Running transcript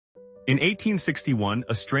In 1861,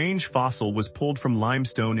 a strange fossil was pulled from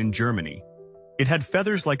limestone in Germany. It had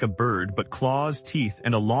feathers like a bird but claws, teeth,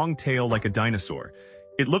 and a long tail like a dinosaur.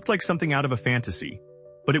 It looked like something out of a fantasy.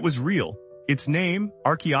 But it was real. Its name,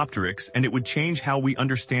 Archaeopteryx, and it would change how we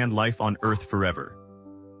understand life on Earth forever.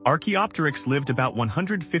 Archaeopteryx lived about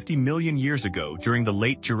 150 million years ago during the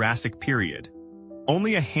late Jurassic period.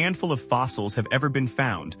 Only a handful of fossils have ever been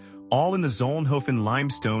found, all in the Solnhofen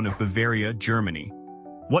limestone of Bavaria, Germany.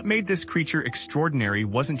 What made this creature extraordinary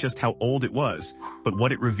wasn't just how old it was, but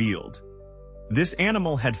what it revealed. This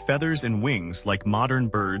animal had feathers and wings like modern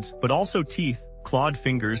birds, but also teeth, clawed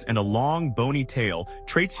fingers, and a long, bony tail,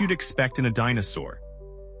 traits you'd expect in a dinosaur.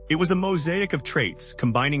 It was a mosaic of traits,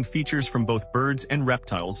 combining features from both birds and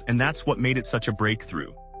reptiles, and that's what made it such a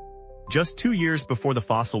breakthrough. Just 2 years before the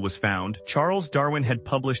fossil was found, Charles Darwin had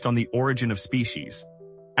published on the origin of species.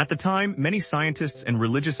 At the time, many scientists and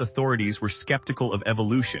religious authorities were skeptical of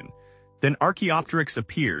evolution. Then Archaeopteryx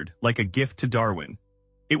appeared, like a gift to Darwin.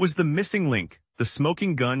 It was the missing link, the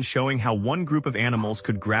smoking gun showing how one group of animals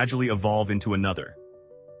could gradually evolve into another.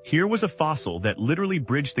 Here was a fossil that literally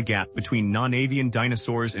bridged the gap between non-avian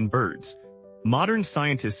dinosaurs and birds. Modern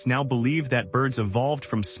scientists now believe that birds evolved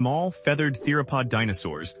from small, feathered theropod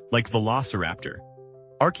dinosaurs, like Velociraptor.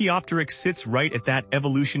 Archaeopteryx sits right at that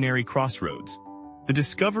evolutionary crossroads. The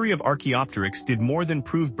discovery of Archaeopteryx did more than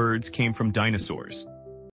prove birds came from dinosaurs.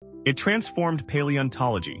 It transformed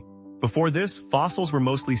paleontology. Before this, fossils were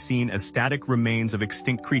mostly seen as static remains of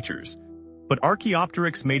extinct creatures. But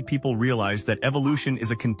Archaeopteryx made people realize that evolution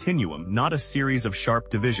is a continuum, not a series of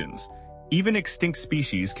sharp divisions. Even extinct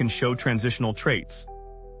species can show transitional traits.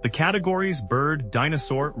 The categories bird,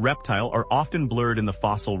 dinosaur, reptile are often blurred in the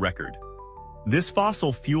fossil record. This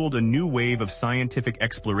fossil fueled a new wave of scientific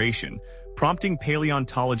exploration, prompting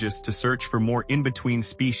paleontologists to search for more in-between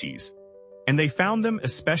species. And they found them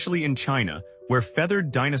especially in China, where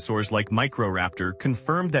feathered dinosaurs like Microraptor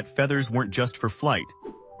confirmed that feathers weren't just for flight.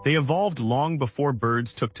 They evolved long before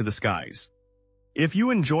birds took to the skies. If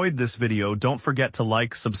you enjoyed this video, don't forget to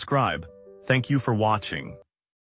like, subscribe. Thank you for watching.